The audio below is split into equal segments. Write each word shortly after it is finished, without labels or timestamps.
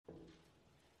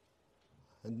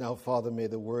And now, Father, may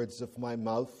the words of my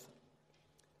mouth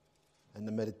and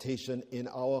the meditation in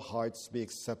our hearts be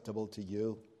acceptable to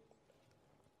you.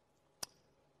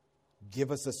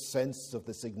 Give us a sense of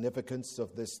the significance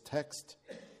of this text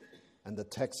and the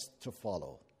text to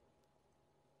follow,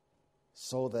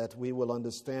 so that we will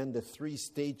understand the three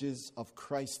stages of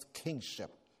Christ's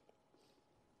kingship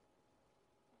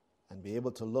and be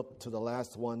able to look to the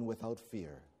last one without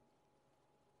fear,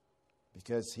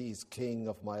 because he's king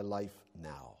of my life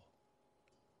now.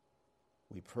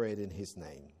 We pray it in his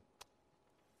name.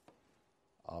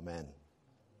 Amen.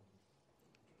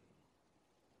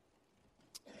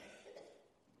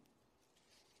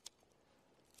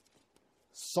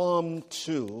 Psalm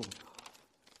 2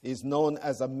 is known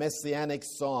as a messianic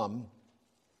psalm.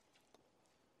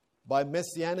 By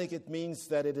messianic, it means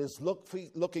that it is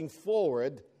looking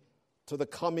forward to the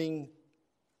coming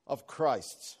of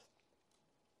Christ.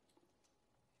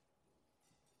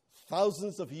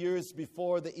 Thousands of years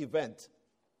before the event,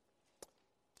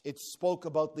 it spoke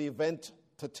about the event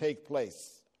to take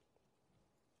place.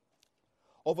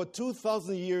 Over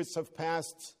 2,000 years have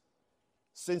passed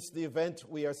since the event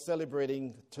we are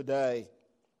celebrating today,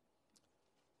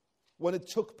 when it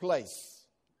took place.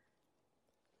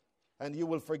 And you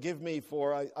will forgive me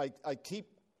for I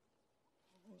keep,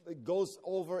 it goes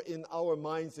over in our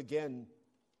minds again.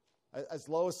 As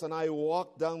Lois and I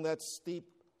walked down that steep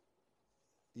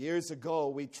years ago,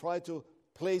 we tried to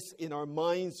place in our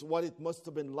minds what it must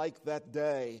have been like that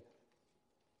day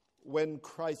when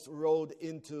Christ rode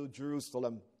into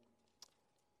Jerusalem.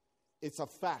 It's a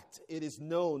fact. It is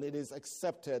known. It is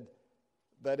accepted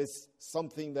that it's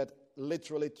something that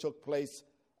literally took place,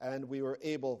 and we were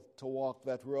able to walk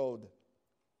that road.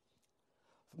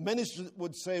 Many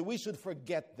would say we should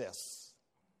forget this.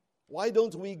 Why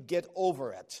don't we get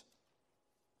over it?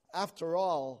 After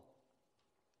all,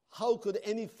 how could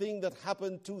anything that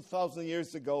happened 2,000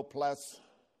 years ago plus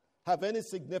have any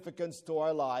significance to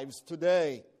our lives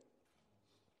today?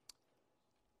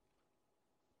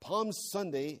 Palm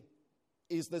Sunday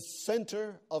is the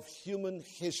center of human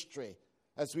history,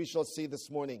 as we shall see this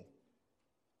morning.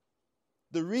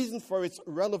 The reason for its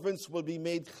relevance will be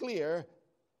made clear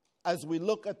as we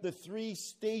look at the three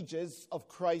stages of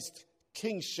Christ's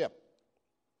kingship.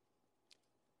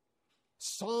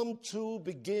 Psalm 2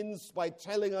 begins by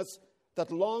telling us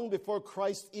that long before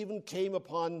Christ even came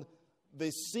upon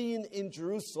the scene in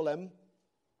Jerusalem,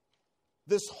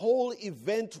 this whole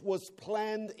event was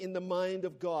planned in the mind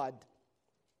of God.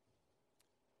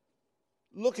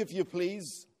 Look, if you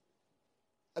please,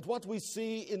 at what we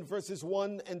see in verses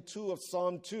 1 and 2 of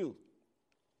Psalm 2.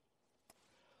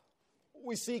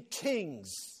 We see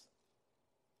kings,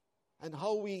 and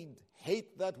how we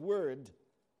hate that word,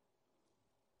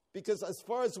 because as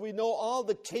far as we know, all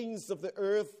the kings of the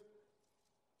earth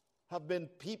have been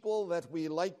people that we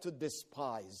like to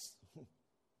despise.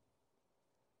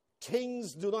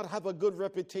 Kings do not have a good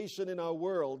reputation in our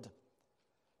world.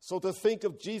 So to think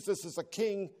of Jesus as a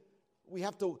king, we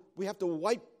have to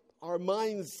wipe our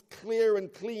minds clear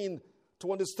and clean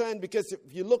to understand, because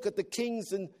if you look at the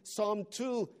kings in Psalm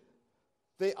 2,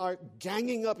 they are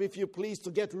ganging up, if you please,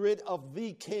 to get rid of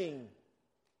the king.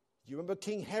 You remember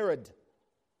King Herod?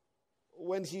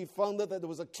 When he found out that there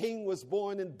was a king was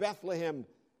born in Bethlehem,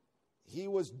 he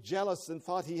was jealous and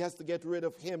thought he has to get rid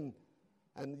of him.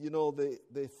 And you know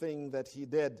the thing that he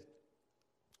did.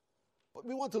 But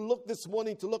we want to look this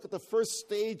morning to look at the first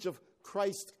stage of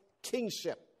Christ's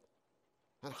kingship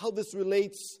and how this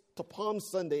relates to Palm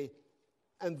Sunday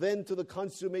and then to the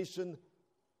consummation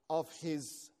of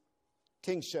his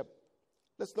kingship.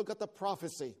 Let's look at the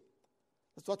prophecy.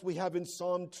 That's what we have in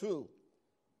Psalm 2.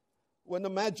 When the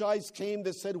Magi came,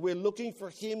 they said, we're looking for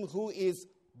him who is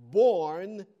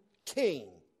born king.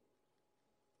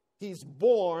 He's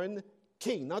born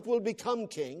king, not will become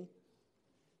king.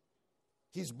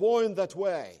 He's born that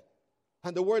way.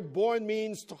 And the word born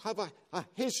means to have a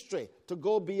history, to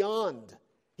go beyond.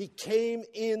 He came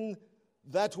in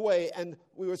that way. And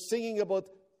we were singing about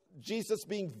Jesus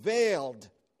being veiled.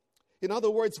 In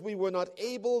other words, we were not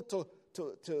able to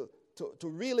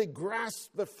really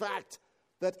grasp the fact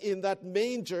that in that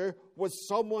manger was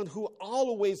someone who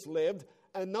always lived,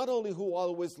 and not only who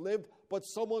always lived, but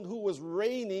someone who was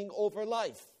reigning over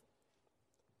life.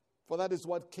 For that is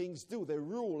what kings do. They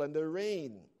rule and they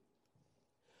reign.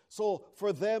 So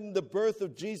for them, the birth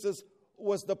of Jesus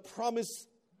was the promise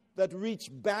that reached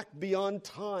back beyond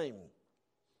time.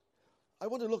 I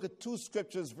want to look at two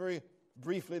scriptures very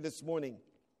briefly this morning.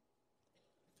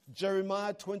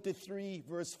 Jeremiah 23,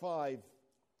 verse 5.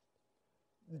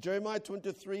 Jeremiah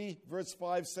 23, verse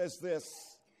 5 says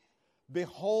this: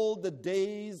 Behold, the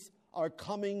days are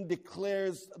coming,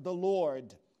 declares the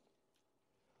Lord.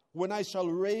 When I shall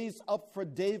raise up for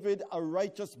David a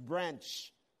righteous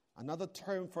branch, another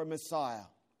term for Messiah,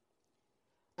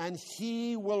 and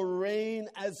he will reign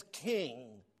as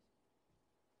king.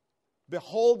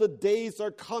 Behold, the days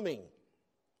are coming.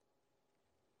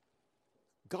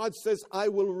 God says, I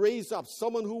will raise up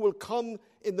someone who will come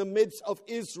in the midst of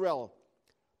Israel.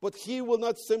 But he will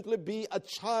not simply be a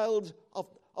child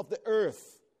of the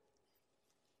earth.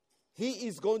 He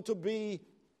is going to be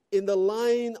in the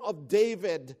line of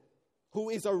David, who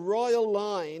is a royal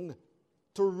line,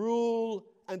 to rule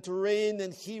and to reign,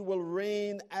 and he will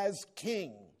reign as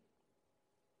king.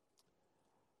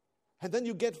 And then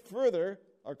you get further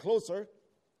or closer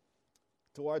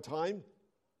to our time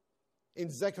in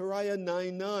Zechariah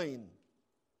 9:9.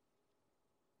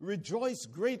 Rejoice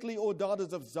greatly, O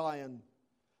daughters of Zion.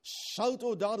 Shout,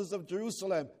 O daughters of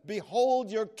Jerusalem.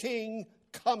 Behold, your king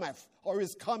cometh, or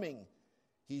is coming.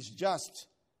 He's just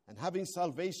and having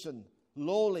salvation,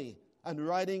 lowly and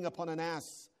riding upon an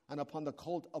ass, and upon the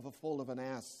colt of a foal of an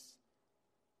ass.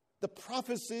 The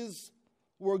prophecies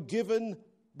were given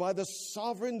by the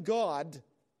sovereign God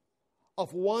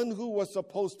of one who was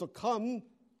supposed to come,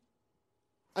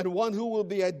 and one who will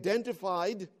be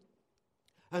identified,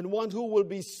 and one who will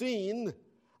be seen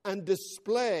and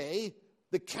display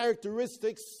the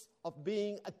characteristics of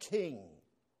being a king.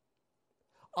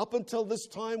 Up until this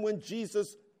time, when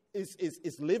Jesus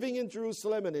is living in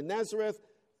Jerusalem and in Nazareth,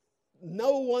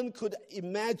 no one could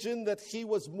imagine that he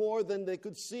was more than they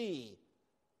could see.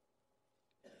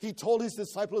 He told his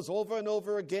disciples over and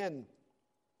over again,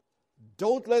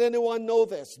 don't let anyone know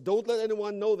this. Don't let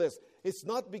anyone know this. It's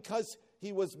not because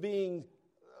he was being,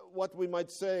 what we might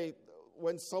say,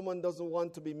 when someone doesn't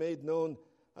want to be made known,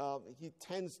 he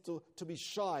tends to be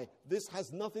shy. This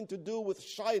has nothing to do with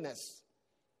shyness.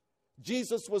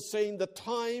 Jesus was saying the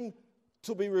time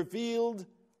to be revealed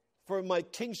for my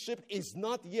kingship is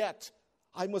not yet.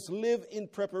 I must live in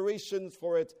preparation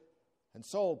for it. And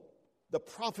so the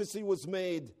prophecy was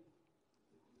made.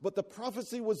 But the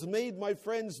prophecy was made, my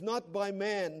friends, not by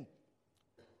man.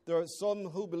 There are some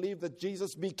who believe that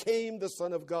Jesus became the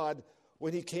Son of God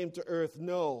when he came to earth.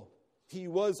 No, he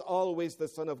was always the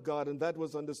Son of God, and that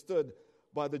was understood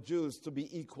by the Jews to be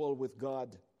equal with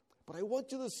God. But I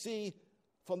want you to see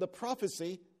from the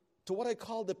prophecy to what I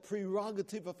call the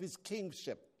prerogative of his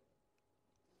kingship.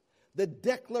 The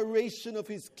declaration of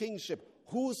his kingship.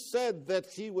 Who said that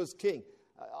he was king?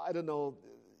 I don't know.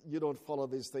 You don't follow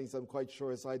these things, I'm quite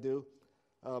sure, as I do.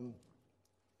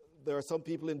 There are some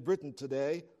people in Britain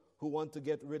today who want to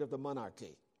get rid of the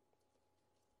monarchy.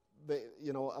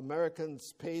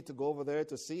 Americans pay to go over there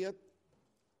to see it.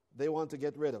 They want to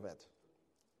get rid of it.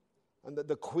 And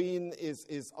the Queen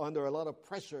is under a lot of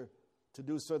pressure to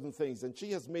do certain things. And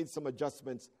she has made some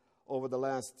adjustments over the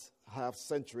last half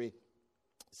century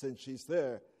since she's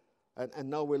there. And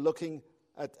now we're looking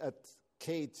at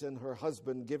Kate and her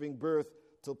husband giving birth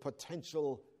to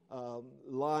potential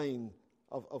line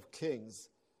of kings.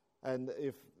 And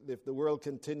if the world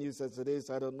continues as it is,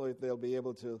 I don't know if they'll be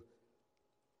able to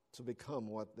become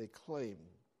what they claim.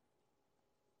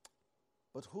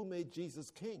 But who made Jesus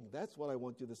king? That's what I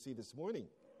want you to see this morning.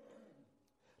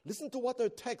 Listen to what our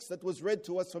text that was read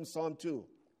to us from Psalm 2.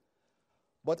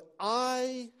 But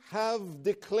I have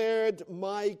declared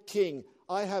my king.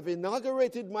 I have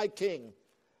inaugurated my king.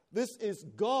 This is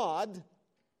God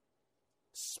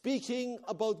speaking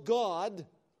about God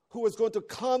who is going to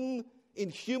come in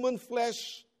human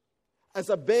flesh as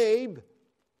a babe,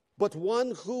 but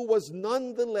one who was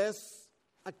nonetheless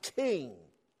a king,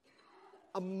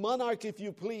 a monarch, if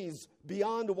you please,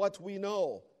 beyond what we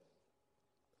know.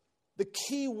 The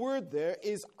key word there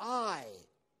is I.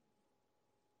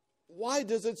 Why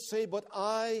does it say, but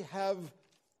I have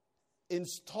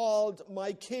installed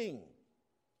my king?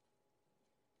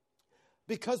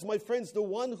 Because, my friends, the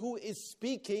one who is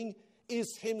speaking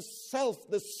is himself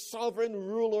the sovereign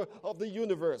ruler of the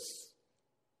universe.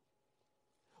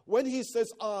 When he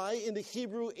says I, in the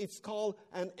Hebrew, it's called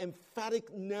an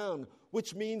emphatic noun,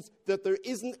 which means that there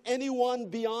isn't anyone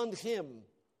beyond him.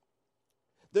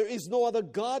 There is no other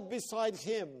God beside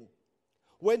him.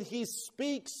 When he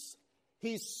speaks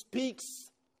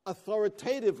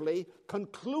authoritatively,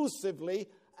 conclusively,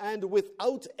 and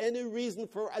without any reason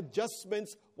for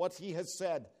adjustments what he has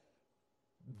said.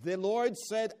 The Lord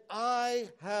said, I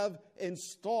have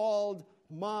installed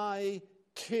my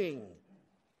king.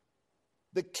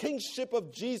 The kingship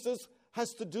of Jesus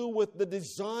has to do with the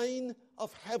design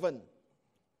of heaven,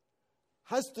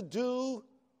 has to do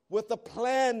with the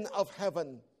plan of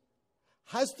heaven,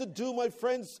 has to do, my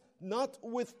friends, not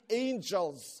with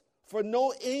angels, For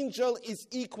no angel is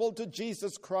equal to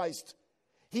Jesus Christ.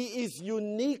 He is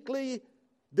uniquely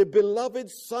the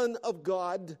beloved Son of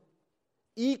God,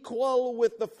 equal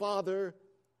with the Father,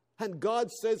 and God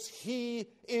says he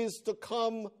is to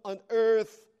come on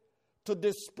earth to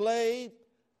display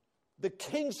the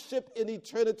kingship in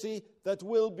eternity that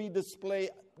will be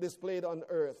displayed on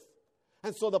earth.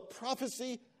 And so the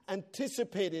prophecy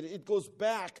anticipated, it goes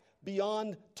back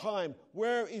beyond time.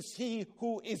 Where is he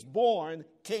who is born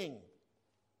king?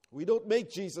 We don't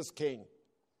make Jesus king.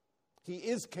 He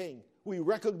is king. We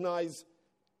recognize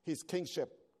his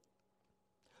kingship.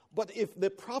 But if the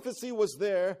prophecy was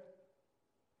there,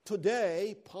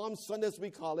 today, Palm Sunday as we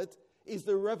call it, is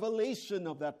the revelation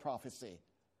of that prophecy.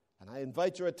 And I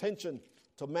invite your attention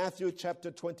to Matthew chapter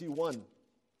 21.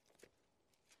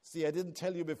 See, I didn't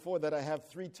tell you before that I have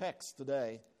 3 texts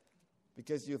today,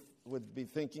 because you would be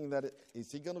thinking that,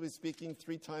 is he going to be speaking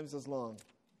 3 times as long?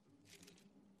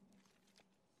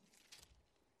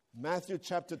 Matthew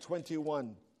chapter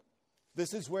 21.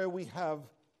 This is where we have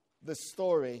the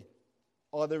story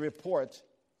or the report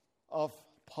of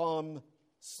Palm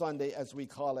Sunday, as we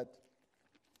call it.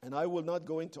 And I will not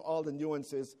go into all the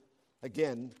nuances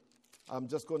again. I'm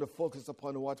just going to focus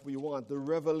upon what we want, the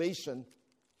revelation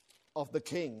of the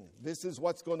King. This is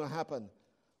what's going to happen.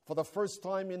 For the first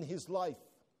time in his life,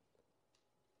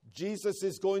 Jesus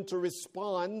is going to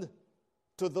respond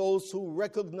to those who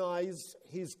recognize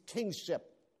his kingship.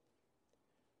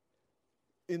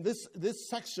 In this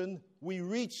section, we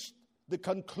reach the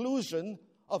conclusion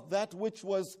of that which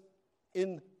was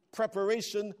in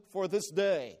preparation for this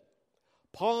day.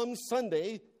 Palm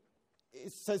Sunday,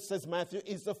 it says Matthew,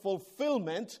 is the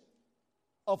fulfillment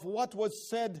of what was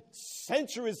said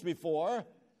centuries before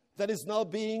that is now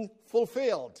being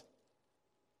fulfilled.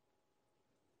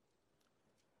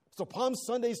 So Palm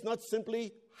Sunday is not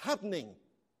simply happening.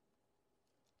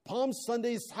 Palm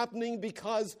Sunday is happening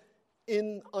because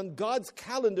on God's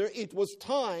calendar it was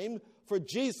time for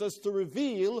Jesus to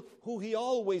reveal who he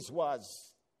always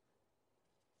was.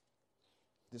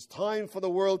 It is time for the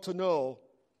world to know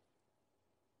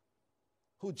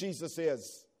who Jesus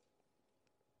is.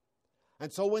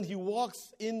 And so when he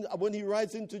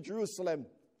rides into Jerusalem,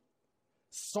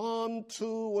 Psalm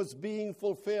 2 was being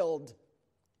fulfilled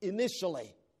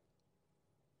initially.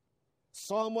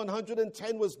 Psalm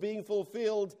 110 was being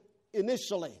fulfilled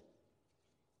initially,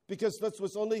 because that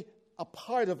was only a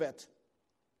part of it.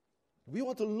 We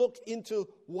want to look into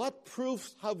what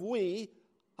proofs have we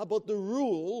about the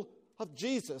rule of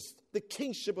Jesus, the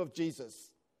kingship of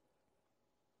Jesus.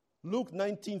 Luke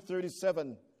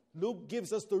 19:37. Luke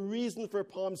gives us the reason for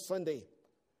Palm Sunday.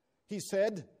 He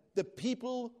said, the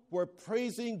people were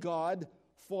praising God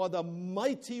for the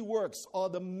mighty works or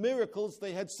the miracles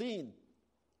they had seen.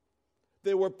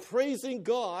 They were praising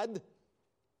God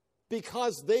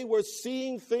because they were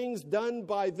seeing things done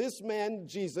by this man,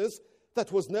 Jesus, that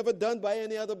was never done by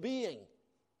any other being.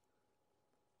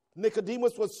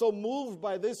 Nicodemus was so moved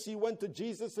by this, he went to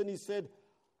Jesus and he said,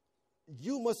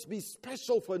 you must be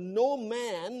special, for no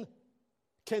man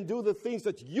can do the things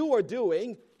that you are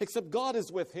doing except God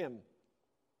is with him.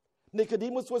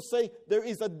 Nicodemus would say, there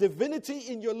is a divinity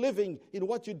in your living, in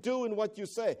what you do and what you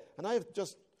say. And I have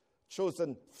just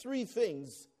chosen 3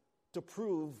 things to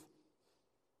prove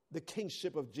the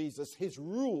kingship of Jesus, his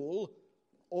rule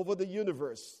over the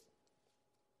universe.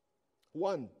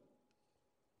 1,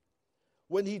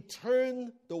 when he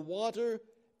turned the water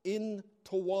into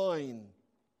wine.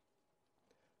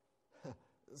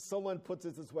 Someone puts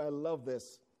it this way, I love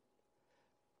this.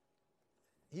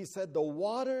 He said, the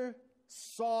water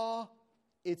saw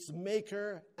its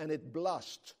maker and it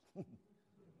blushed.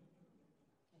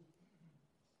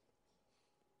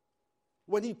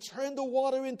 When he turned the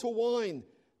water into wine,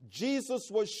 Jesus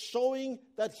was showing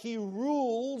that he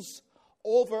rules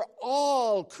over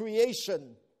all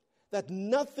creation, that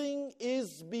nothing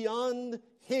is beyond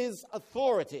his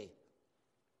authority.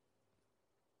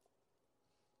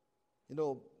 You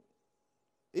know,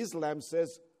 Islam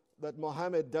says that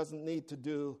Muhammad doesn't need to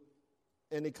do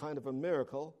any kind of a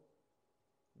miracle,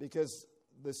 because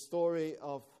the story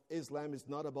of Islam is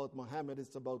not about Muhammad,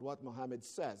 it's about what Muhammad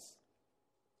says.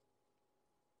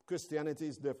 Christianity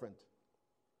is different.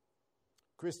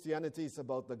 Christianity is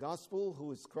about the gospel,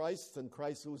 who is Christ, and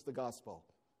Christ, who is the gospel.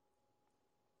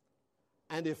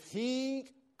 And if he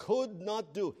could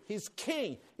not do, he's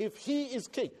king. If he is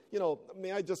king, you know,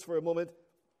 may I just for a moment,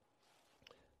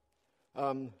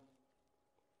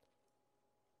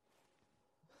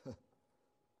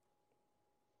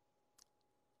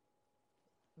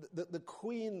 the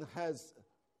queen has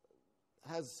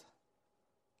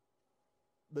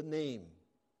the name.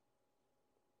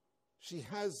 She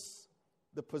has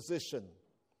the position,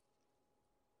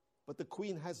 but the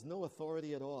queen has no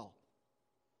authority at all.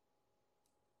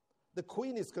 The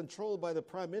queen is controlled by the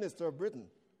Prime Minister of Britain.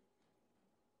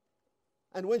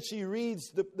 And when she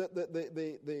reads the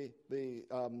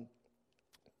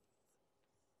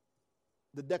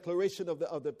declaration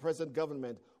of the present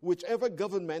government, whichever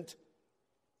government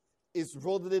is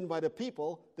voted in by the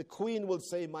people, the queen will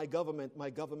say, my government, my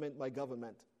government, my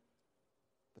government.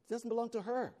 But it doesn't belong to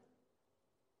her.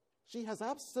 She has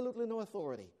absolutely no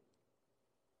authority.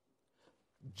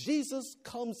 Jesus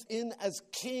comes in as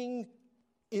king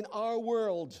in our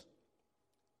world.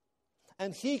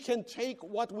 And he can take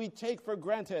what we take for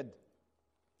granted,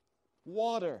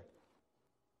 water.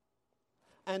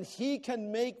 And he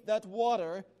can make that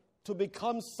water to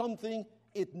become something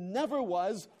it never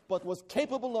was, but was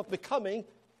capable of becoming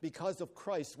because of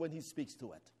Christ when he speaks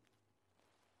to it.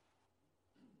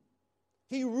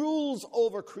 He rules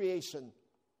over creation.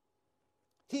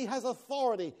 He has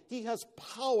authority. He has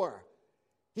power.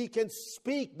 He can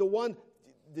speak.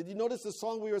 Did you notice the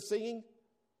song we were singing?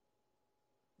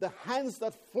 The hands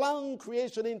that flung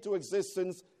creation into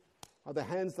existence are the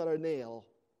hands that are nailed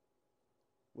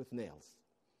with nails.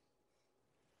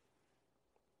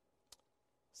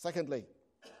 Secondly,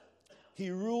 he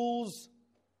rules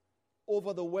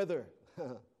over the weather.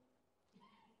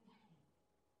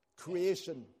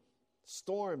 Creation,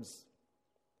 storms.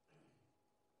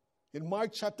 In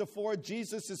Mark chapter 4,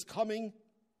 Jesus is coming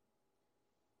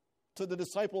to the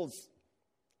disciples.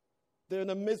 They're in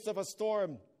the midst of a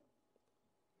storm.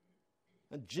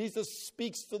 And Jesus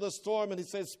speaks to the storm and he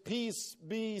says, peace,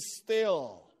 be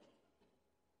still.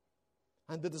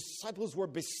 And the disciples were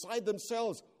beside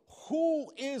themselves. Who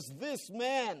is this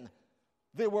man?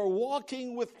 They were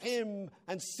walking with him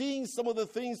and seeing some of the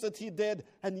things that he did,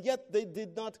 and yet they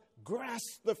did not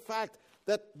grasp the fact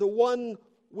that the one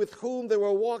with whom they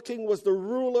were walking was the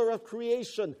ruler of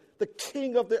creation, the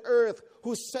king of the earth,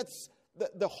 who sets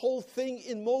the whole thing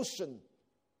in motion.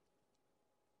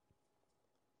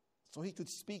 So he could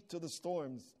speak to the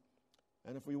storms.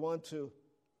 And if we want to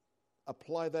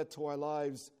apply that to our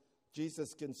lives,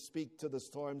 Jesus can speak to the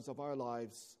storms of our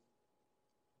lives.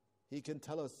 He can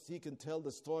tell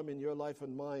the storm in your life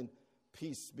and mine,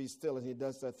 peace, be still, and he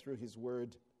does that through his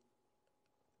word.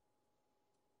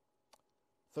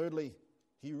 Thirdly,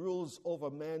 he rules over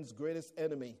man's greatest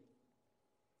enemy,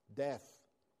 death.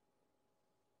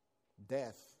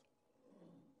 Death.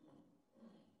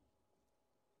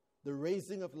 The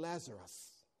raising of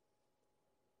Lazarus.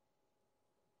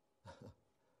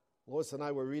 Lois and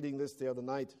I were reading this the other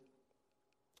night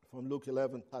from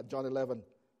John 11.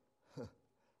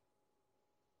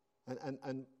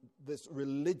 And this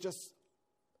religious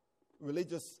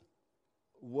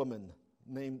woman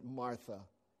named Martha,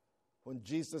 when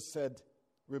Jesus said,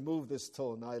 remove this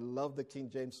stone, I love the King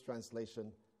James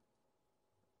translation.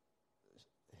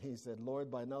 He said, Lord,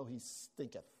 by now he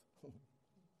stinketh.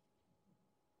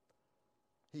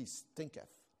 He stinketh.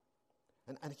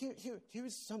 And here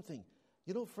is something.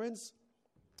 You know, friends,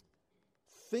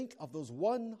 think of those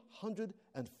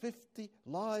 150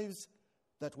 lives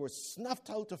that were snuffed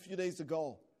out a few days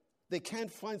ago. They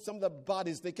can't find some of the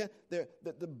bodies.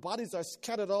 The bodies are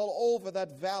scattered all over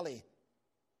that valley.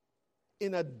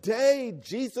 In a day,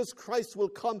 Jesus Christ will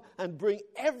come and bring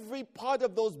every part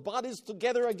of those bodies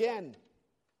together again.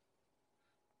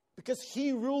 Because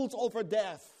he rules over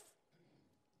death.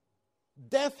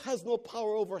 Death has no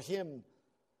power over him.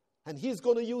 And he's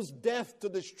going to use death to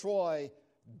destroy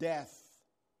death.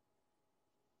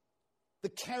 The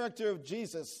character of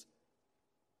Jesus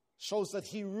shows that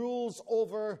he rules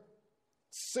over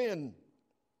sin.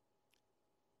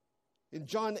 In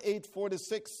John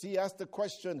 8:4-6, he asked the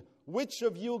question, which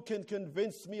of you can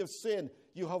convince me of sin?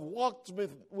 You have walked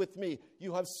with me.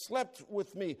 You have slept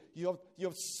with me. You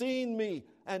have seen me.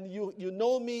 And you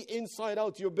know me inside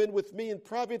out. You've been with me in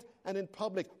private and in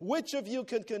public. Which of you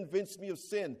can convince me of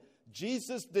sin?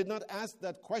 Jesus did not ask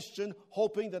that question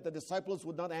hoping that the disciples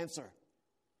would not answer.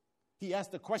 He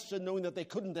asked the question knowing that they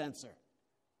couldn't answer.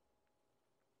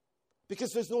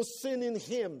 Because there's no sin in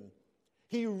him.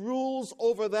 He rules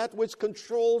over that which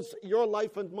controls your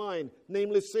life and mine,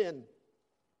 namely sin.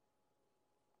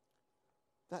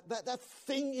 That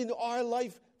thing in our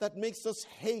life that makes us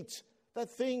hate, that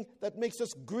thing that makes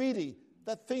us greedy,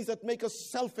 that things that make us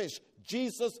selfish.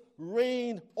 Jesus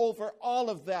reigned over all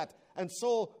of that. And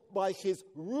so by his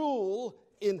rule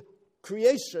in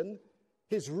creation,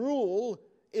 his rule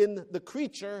in the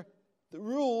creature, the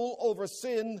rule over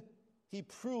sin, he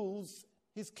proves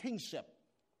his kingship.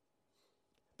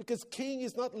 Because king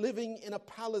is not living in a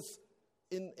palace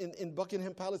in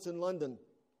Buckingham Palace in London.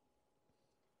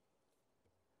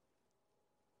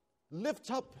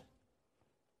 Lift up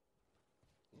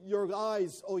your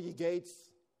eyes, O ye gates,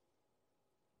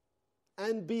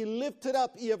 and be lifted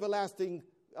up, ye everlasting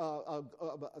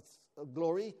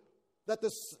glory, that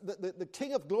the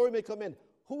King of glory may come in.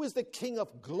 Who is the King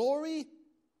of glory?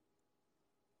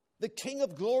 The King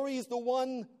of glory is the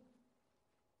one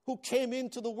who came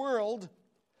into the world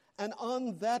and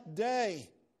on that day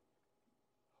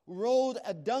rode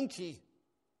a donkey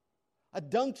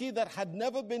that had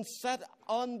never been sat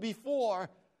on before,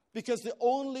 because the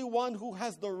only one who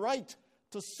has the right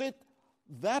to sit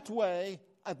that way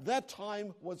at that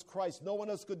time was Christ. No one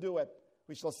else could do it.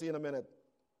 We shall see in a minute.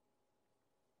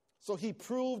 So he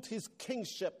proved his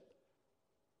kingship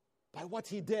by what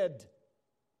he did,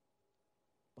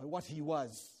 by what he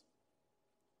was.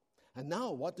 And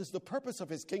now, what is the purpose of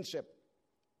his kingship?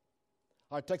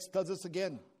 Our text tells us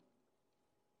again.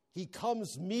 He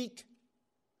comes meek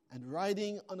and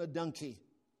riding on a donkey.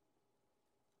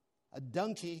 A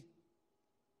donkey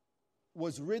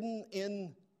was ridden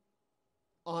in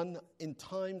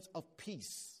times of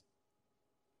peace,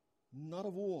 not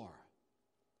of war.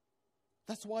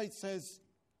 That's why it says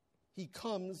he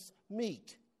comes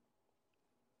meek.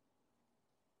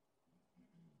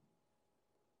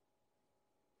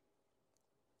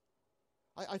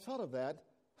 I thought of that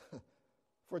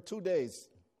for 2 days.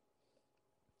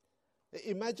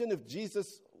 Imagine if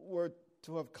Jesus were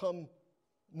to have come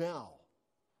now.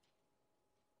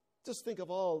 Just think of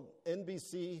all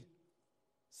NBC,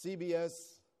 CBS,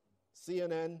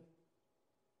 CNN.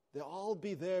 They'll all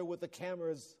be there with the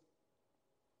cameras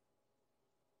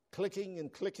clicking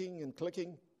and clicking and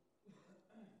clicking.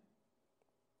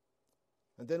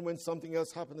 And then when something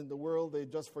else happened in the world, they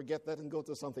just forget that and go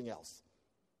to something else.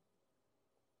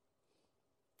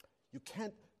 You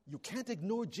can't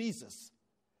ignore Jesus.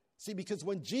 See, because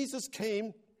when Jesus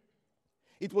came,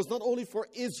 it was not only for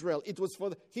Israel, it was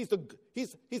for he's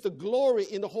the glory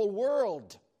in the whole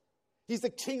world. He's the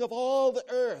king of all the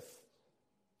earth.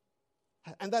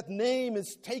 And that name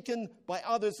is taken by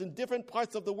others in different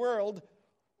parts of the world.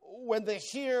 When they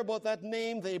hear about that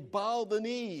name, they bow the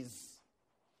knees.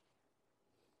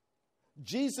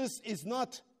 Jesus is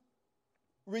not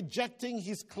rejecting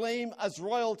his claim as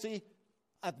royalty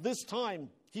at this time.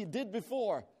 He did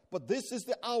before, but this is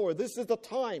the hour, this is the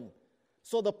time.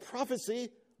 So the prophecy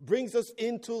brings us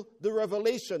into the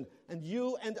revelation. And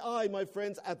you and I, my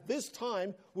friends, at this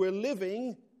time, we're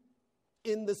living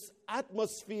in this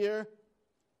atmosphere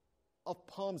of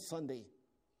Palm Sunday.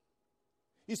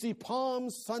 You see, Palm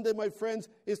Sunday, my friends,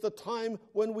 is the time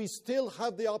when we still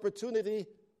have the opportunity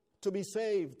to be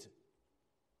saved.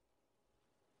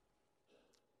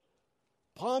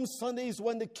 Palm Sunday is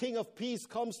when the King of Peace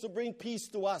comes to bring peace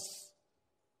to us.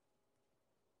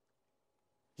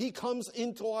 He comes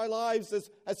into our lives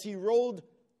as he rode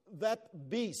that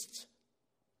beast.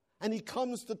 And he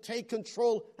comes to take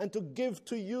control and to give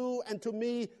to you and to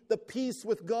me the peace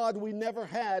with God we never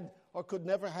had or could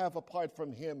never have apart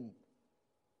from him.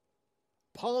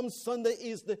 Palm Sunday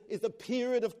is the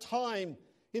period of time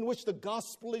in which the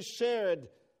gospel is shared.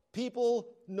 People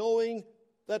knowing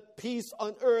that peace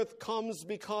on earth comes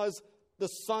because the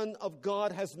Son of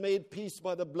God has made peace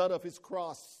by the blood of his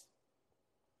cross.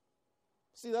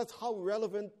 See, that's how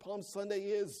relevant Palm Sunday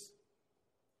is.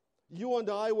 You and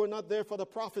I were not there for the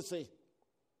prophecy.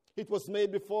 It was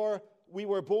made before we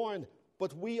were born,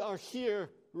 but we are here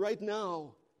right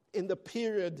now in the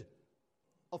period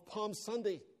of Palm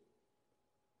Sunday.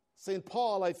 St.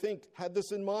 Paul, I think, had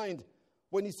this in mind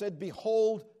when he said,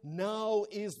 "Behold, now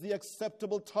is the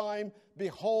acceptable time.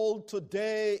 Behold,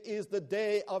 today is the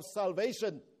day of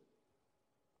salvation."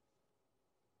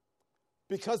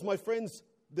 Because, my friends,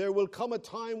 there will come a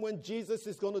time when Jesus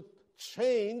is going to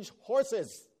change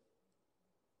horses.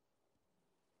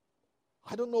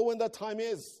 I don't know when that time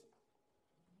is.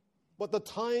 But the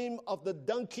time of the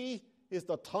donkey is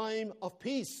the time of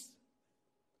peace.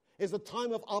 It's a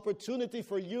time of opportunity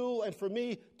for you and for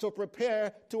me to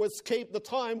prepare to escape the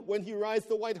time when he rides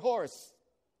the white horse.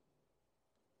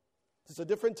 It's a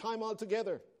different time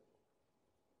altogether.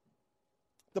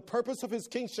 The purpose of his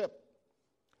kingship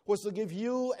was to give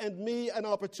you and me an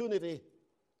opportunity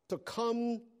to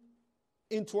come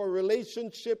into a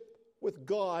relationship with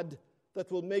God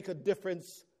that will make a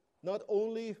difference not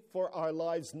only for our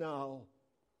lives now,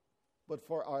 but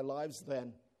for our lives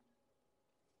then.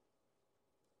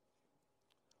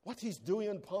 What he's doing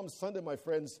on Palm Sunday, my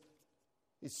friends,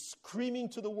 is screaming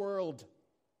to the world,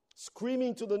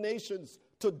 screaming to the nations,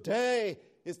 today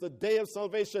is the day of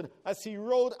salvation. As he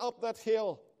rode up that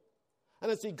hill,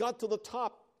 and as he got to the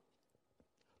top,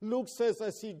 Luke says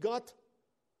as he got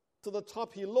to the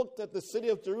top, he looked at the city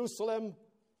of Jerusalem,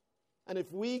 And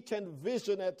if we can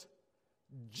vision it,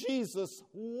 Jesus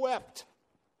wept.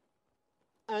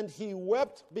 And he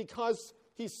wept because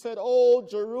he said, "Oh,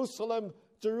 Jerusalem,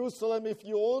 Jerusalem, if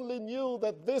you only knew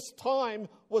that this time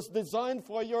was designed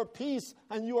for your peace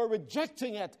and you are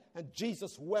rejecting it." And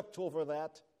Jesus wept over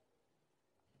that.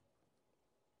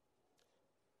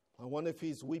 I wonder if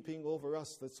he's weeping over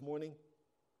us this morning.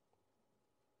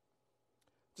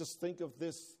 Just think of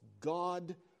this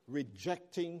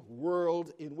God-rejecting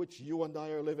world in which you and I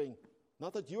are living.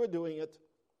 Not that you are doing it.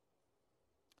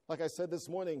 Like I said this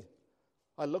morning,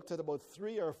 I looked at about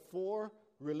 3 or 4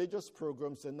 religious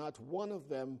programs, and not one of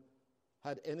them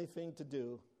had anything to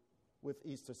do with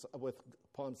with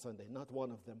Palm Sunday. Not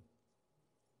one of them.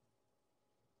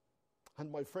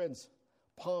 And my friends,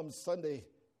 Palm Sunday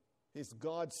is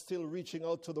God still reaching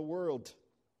out to the world.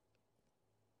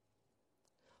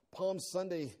 Palm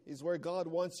Sunday is where God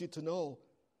wants you to know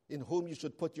in whom you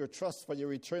should put your trust for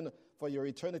your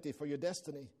eternity, for your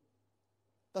destiny.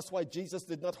 That's why Jesus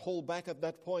did not hold back at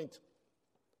that point.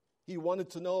 He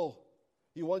wanted you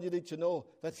to know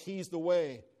that he's the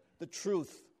way, the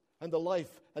truth, and the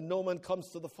life, and no man comes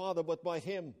to the Father but by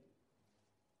him.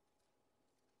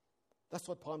 That's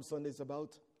what Palm Sunday is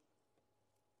about.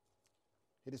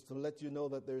 It is to let you know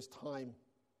that there's time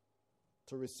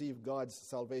to receive God's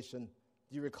salvation.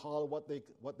 Do you recall what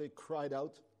they cried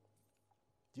out?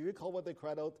 Do you recall what they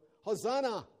cried out?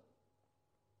 "Hosanna!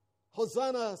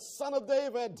 Hosanna, Son of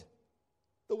David!"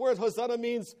 The word Hosanna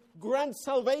means grant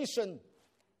salvation.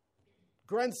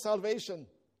 Grant salvation.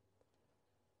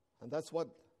 And that's what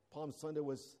Palm Sunday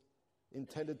was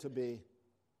intended to be,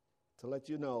 to let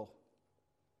you know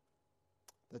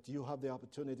that you have the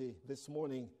opportunity this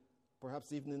morning,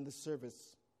 perhaps even in this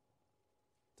service,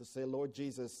 to say, "Lord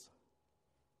Jesus,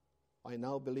 I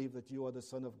now believe that you are the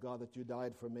Son of God, that you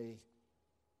died for me,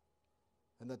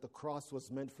 and that the cross was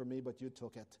meant for me, but you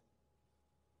took it.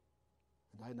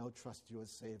 And I now trust you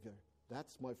as Savior."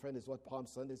 That's, my friend, is what Palm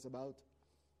Sunday is about.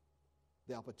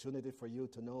 The opportunity for you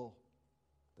to know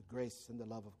the grace and the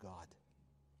love of God.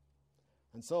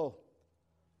 And so,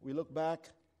 we look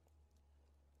back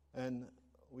and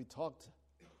we talked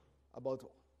about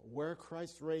where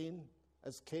Christ reigned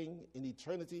as King in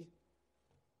eternity,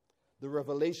 the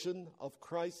revelation of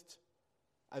Christ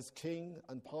as King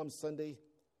on Palm Sunday.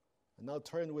 And now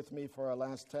turn with me for our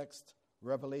last text,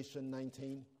 Revelation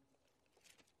 19.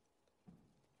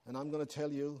 And I'm going to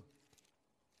tell you,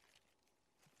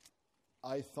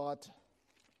 I thought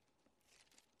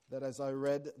that as I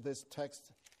read this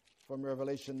text from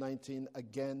Revelation 19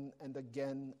 again and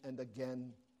again and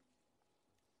again,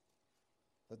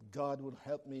 that God would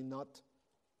help me not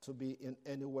to be in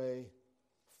any way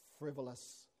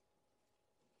frivolous,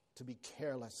 to be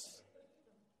careless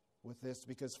with this.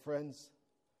 Because, friends,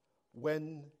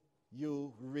 when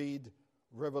you read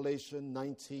Revelation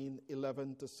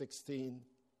 19:11 to 16,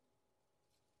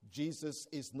 Jesus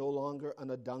is no longer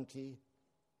on a donkey,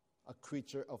 a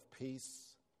creature of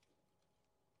peace.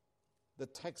 The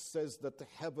text says that the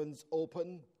heavens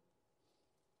open,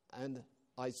 and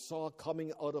I saw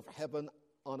coming out of heaven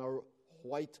on a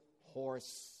white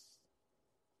horse,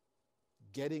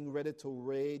 getting ready to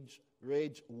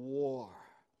rage war.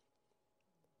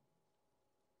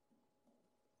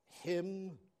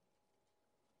 Him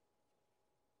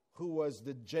who was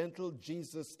the gentle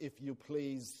Jesus, if you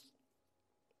please,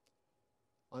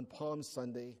 on Palm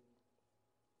Sunday,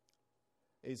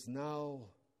 is now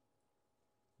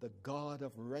the God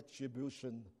of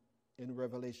retribution in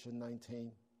Revelation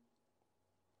 19.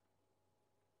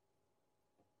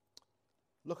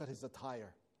 Look at his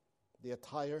attire, the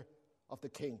attire of the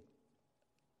king.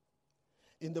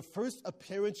 In the first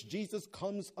appearance, Jesus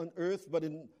comes on earth, but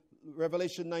in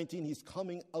Revelation 19, he's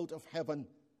coming out of heaven,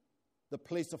 the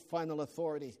place of final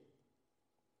authority.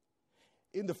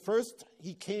 In the first,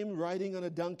 he came riding on a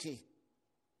donkey.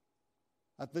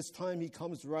 At this time, he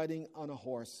comes riding on a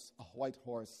horse, a white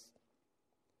horse.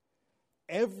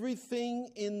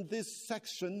 Everything in this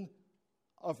section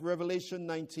of Revelation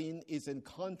 19 is in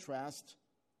contrast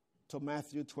to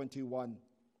Matthew 21.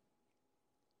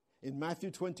 In Matthew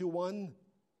 21,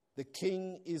 the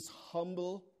king is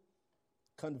humble,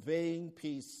 conveying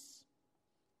peace.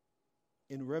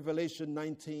 In Revelation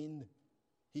 19,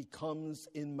 he comes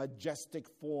in majestic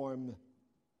form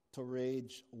to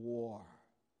wage war.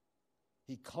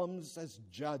 He comes as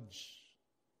judge.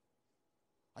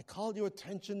 I call your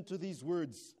attention to these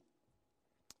words.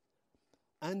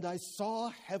 And I saw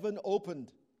heaven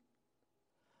opened,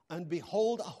 and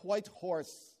behold, a white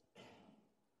horse,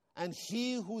 and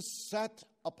he who sat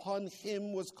upon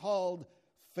him was called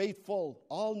Faithful,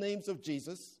 all names of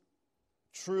Jesus,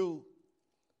 true,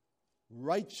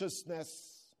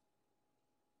 righteousness.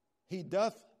 He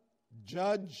doth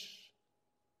judge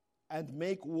and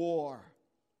make war.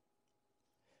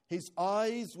 His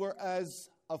eyes were as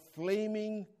a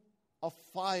flaming of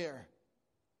fire,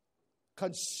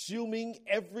 consuming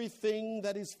everything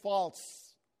that is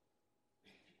false.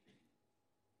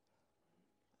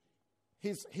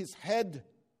 His head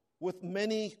with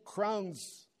many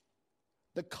crowns,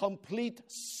 the complete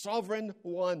sovereign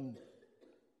one.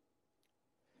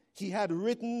 He had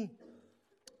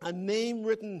a name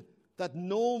written that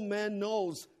no man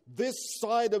knows. This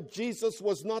side of Jesus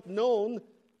was not known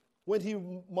when he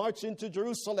marched into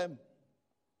Jerusalem.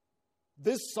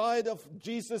 This side of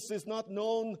Jesus is not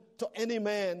known to any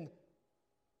man.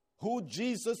 Who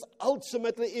Jesus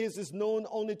ultimately is known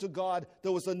only to God.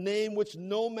 There was a name which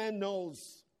no man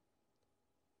knows.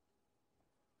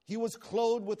 He was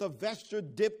clothed with a vesture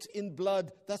dipped in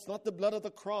blood. That's not the blood of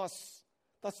the cross.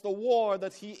 That's the war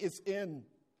that he is in.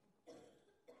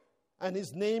 And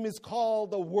his name is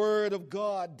called the Word of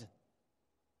God.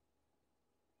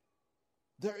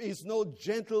 There is no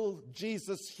gentle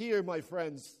Jesus here, my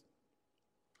friends.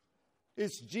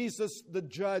 It's Jesus the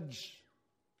judge.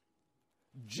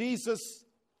 Jesus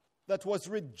that was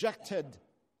rejected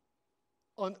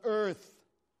on earth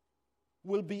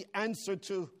will be answered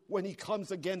to when he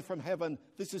comes again from heaven.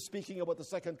 This is speaking about the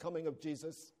second coming of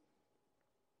Jesus.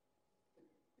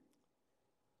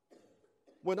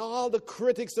 When all the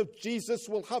critics of Jesus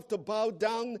will have to bow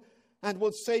down and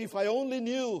will say, if I only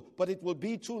knew, but it will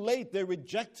be too late. They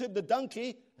rejected the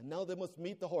donkey, and now they must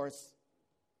meet the horse.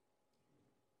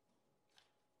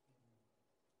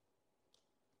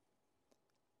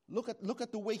 Look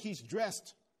at the way he's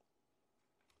dressed.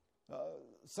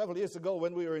 Several years ago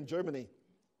when we were in Germany,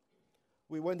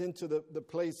 we went into the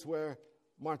place where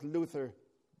Martin Luther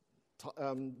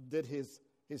did his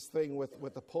thing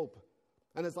with the Pope.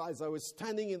 And as I was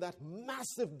standing in that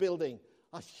massive building,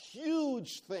 a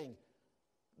huge thing,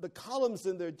 the columns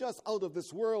in there just out of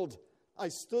this world, I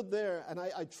stood there and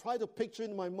I tried to picture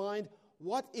in my mind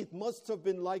what it must have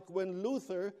been like when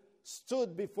Luther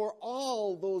stood before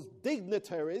all those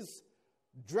dignitaries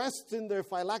dressed in their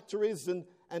phylacteries and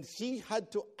he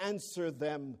had to answer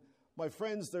them. My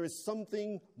friends, there is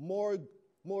something more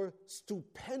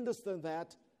stupendous than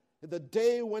that. The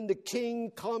day when the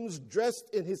king comes dressed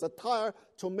in his attire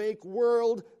to make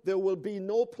world, there will be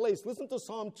no place. Listen to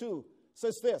Psalm 2. It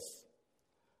says this.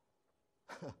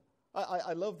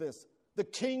 I love this. The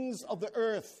kings of the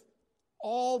earth,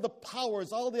 all the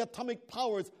powers, all the atomic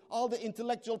powers, all the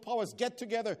intellectual powers get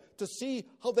together to see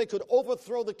how they could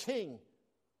overthrow the king.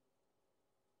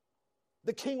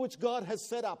 The king which God has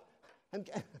set up. And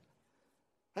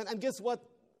guess what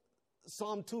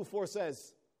Psalm 2:4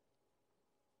 says?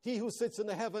 He who sits in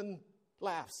the heaven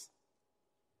laughs.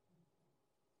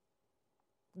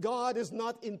 God is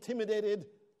not intimidated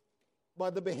by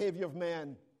the behavior of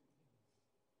man.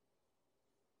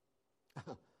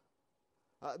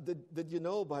 Did you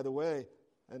know, by the way,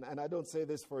 and I don't say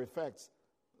this for effect,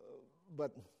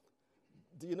 but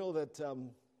do you know that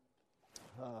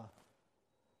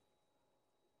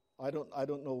I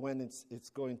don't know when it's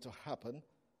going to happen,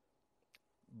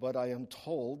 but I am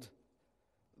told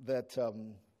that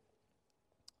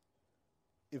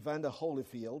Evander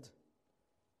Holyfield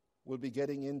will be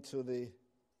getting into the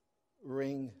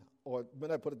ring, or when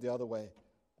I put it the other way,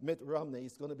 Mitt Romney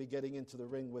is going to be getting into the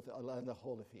ring with Evander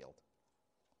Holyfield.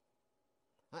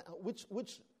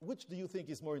 Which do you think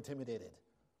is more intimidated?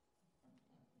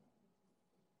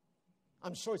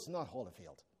 I'm sure it's not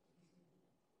Holyfield.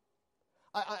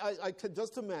 I could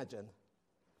just imagine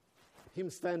him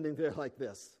standing there like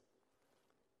this.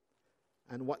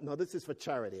 And what? Now, this is for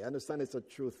charity. I understand it's a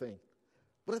true thing.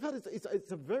 But I thought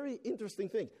it's a very interesting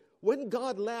thing. When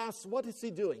God laughs, what is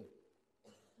he doing?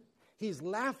 He's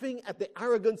laughing at the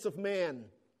arrogance of man.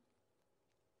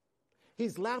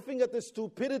 He's laughing at the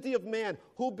stupidity of man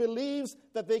who believes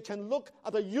that they can look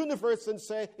at the universe and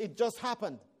say, it just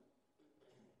happened.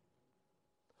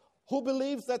 Who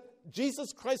believes that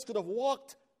Jesus Christ could have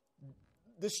walked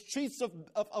the streets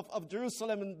of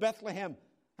Jerusalem and Bethlehem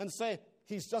and say,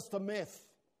 he's just a myth.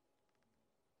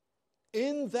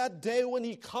 In that day when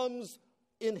he comes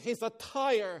in his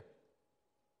attire,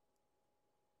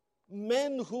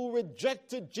 men who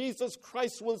rejected Jesus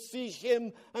Christ will see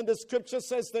him, and the scripture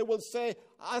says they will say,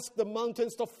 ask the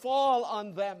mountains to fall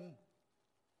on them.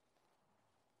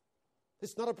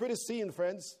 It's not a pretty scene,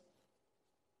 friends.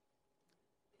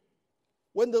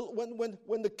 When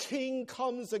the king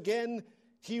comes again,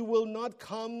 he will not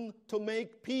come to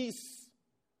make peace.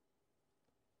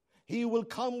 He will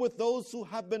come with those who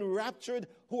have been raptured,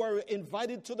 who are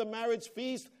invited to the marriage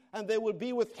feast, and they will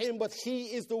be with him, but he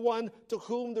is the one to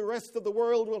whom the rest of the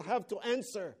world will have to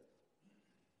answer.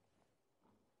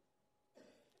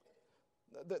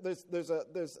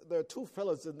 There are two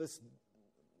fellows in this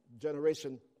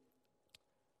generation,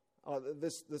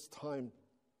 this time,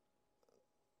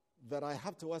 that I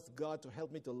have to ask God to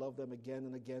help me to love them again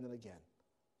and again and again.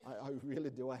 I really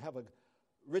do. I have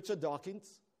Richard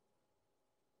Dawkins.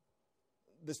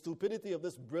 The stupidity of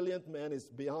this brilliant man is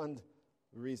beyond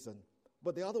reason.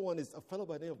 But the other one is a fellow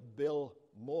by the name of Bill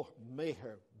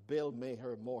Maher,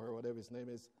 whatever his name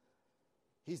is.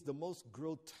 He's the most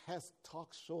grotesque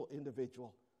talk show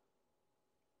individual.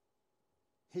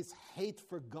 His hate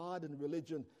for God and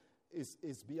religion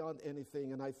is beyond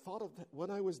anything. And I thought of that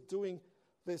when I was doing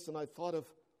this, and I thought of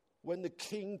when the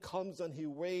king comes and he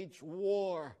wage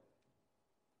war,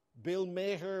 Bill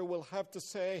Maher will have to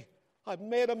say, I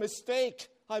made a mistake.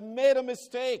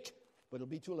 But it'll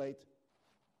be too late.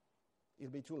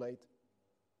 It'll be too late.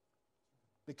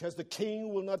 Because the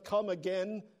king will not come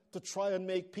again to try and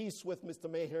make peace with Mr.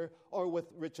 Maher or with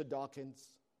Richard Dawkins.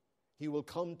 He will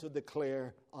come to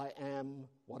declare, I am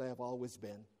what I have always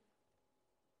been.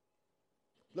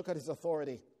 Look at his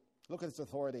authority.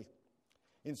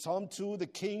 In Psalm 2, the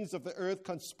kings of the earth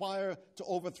conspire to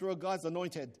overthrow God's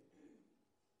anointed.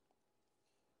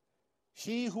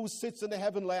 He who sits in the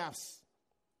heaven laughs.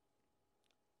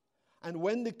 And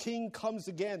when the king comes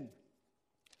again,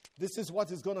 this is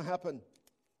what is going to happen.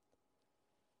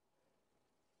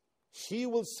 He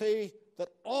will say that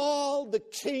all the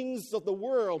kings of the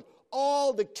world,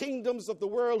 all the kingdoms of the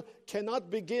world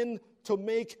cannot begin to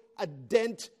make a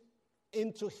dent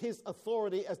into his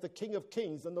authority as the King of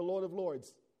Kings and the Lord of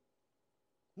Lords.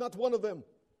 Not one of them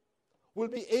will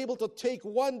be able to take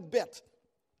one bit.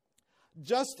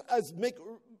 Just as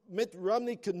Mitt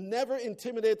Romney could never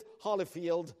intimidate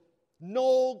Holyfield,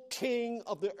 no king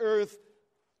of the earth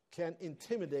can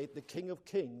intimidate the King of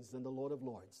Kings and the Lord of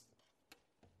Lords.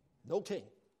 No king.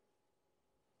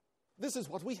 This is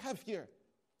what we have here.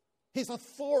 His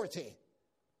authority.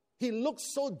 He looks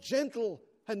so gentle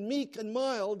and meek and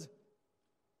mild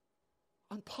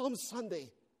on Palm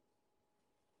Sunday.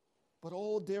 But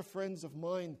oh, dear friends of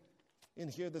mine in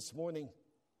here this morning,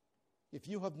 if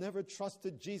you have never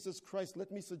trusted Jesus Christ,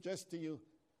 let me suggest to you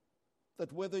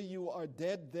that whether you are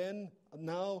dead then,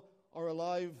 now, or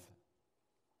alive,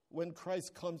 when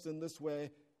Christ comes in this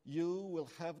way, you will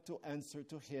have to answer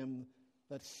to him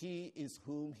that he is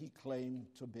whom he claimed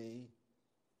to be.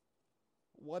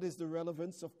 What is the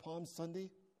relevance of Palm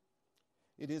Sunday?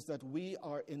 It is that we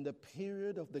are in the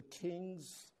period of the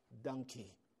king's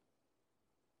donkey,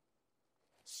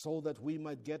 so that we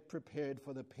might get prepared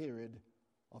for the period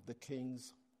of the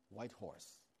king's white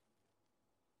horse.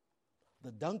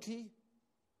 The donkey,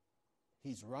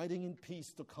 he's riding in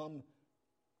peace to come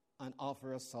and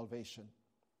offer us salvation.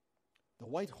 The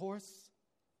white horse,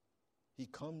 he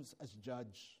comes as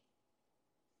judge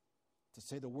to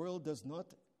say the world does not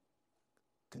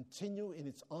continue in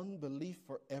its unbelief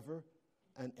forever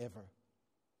and ever.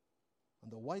 On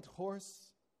the white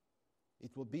horse,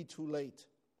 it will be too late.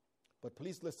 But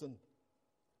please listen.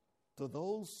 To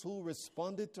those who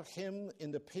responded to him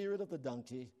in the period of the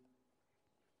donkey,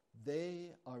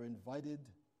 they are invited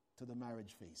to the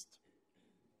marriage feast.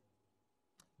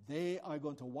 They are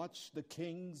going to watch the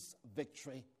king's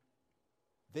victory.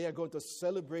 They are going to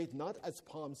celebrate not as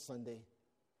Palm Sunday,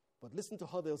 but listen to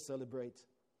how they'll celebrate.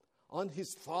 On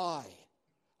his thigh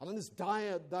and on his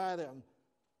diadem,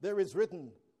 there is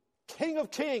written, King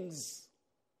of Kings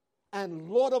and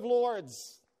Lord of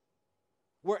Lords.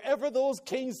 Wherever those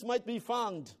kings might be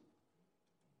found,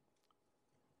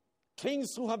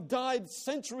 kings who have died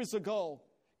centuries ago,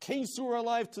 kings who are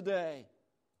alive today,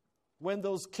 when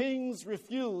those kings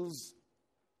refuse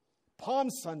Palm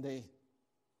Sunday,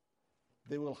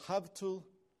 they will have to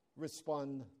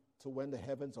respond to when the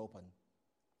heavens open.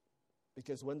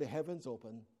 Because when the heavens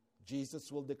open,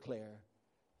 Jesus will declare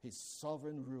his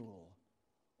sovereign rule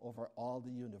over all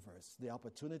the universe. The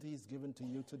opportunity is given to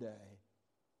you today.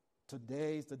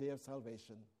 Today is the day of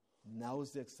salvation. Now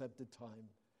is the accepted time.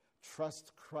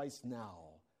 Trust Christ now,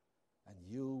 and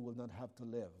you will not have to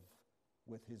live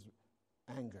with his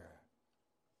anger,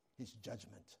 his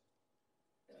judgment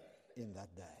in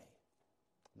that day.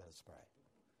 Let us pray.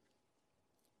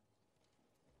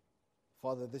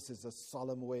 Father, this is a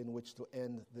solemn way in which to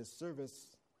end this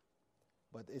service,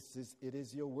 but it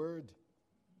is your word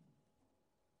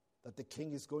that the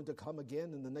king is going to come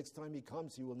again, and the next time he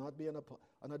comes, he will not be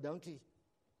on a donkey.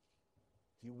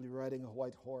 He will be riding a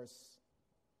white horse.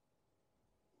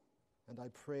 And I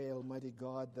pray, Almighty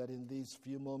God, that in these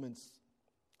few moments,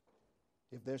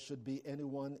 if there should be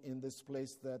anyone in this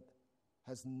place that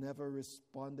has never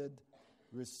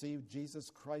received Jesus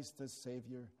Christ as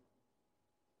Savior,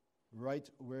 right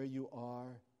where you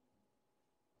are,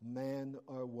 man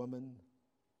or woman,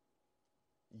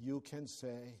 you can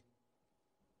say,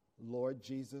 Lord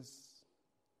Jesus,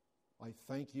 I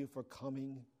thank you for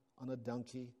coming on a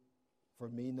donkey for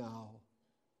me now.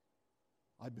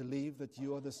 I believe that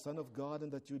you are the Son of God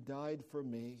and that you died for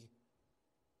me.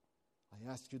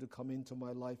 I ask you to come into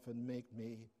my life and make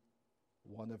me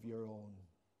one of your own.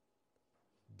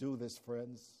 Do this,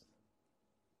 friends,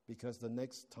 because the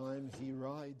next time he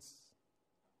rides,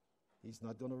 he's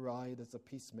not going to ride as a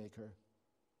peacemaker,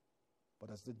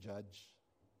 but as the judge.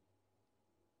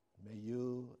 May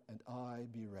you and I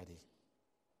be ready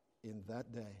in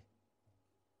that day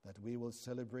that we will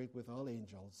celebrate with all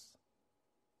angels,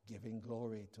 giving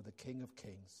glory to the King of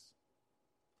Kings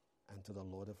and to the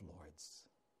Lord of Lords.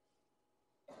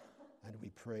 And we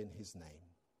pray in his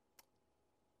name.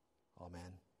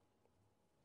 Amen.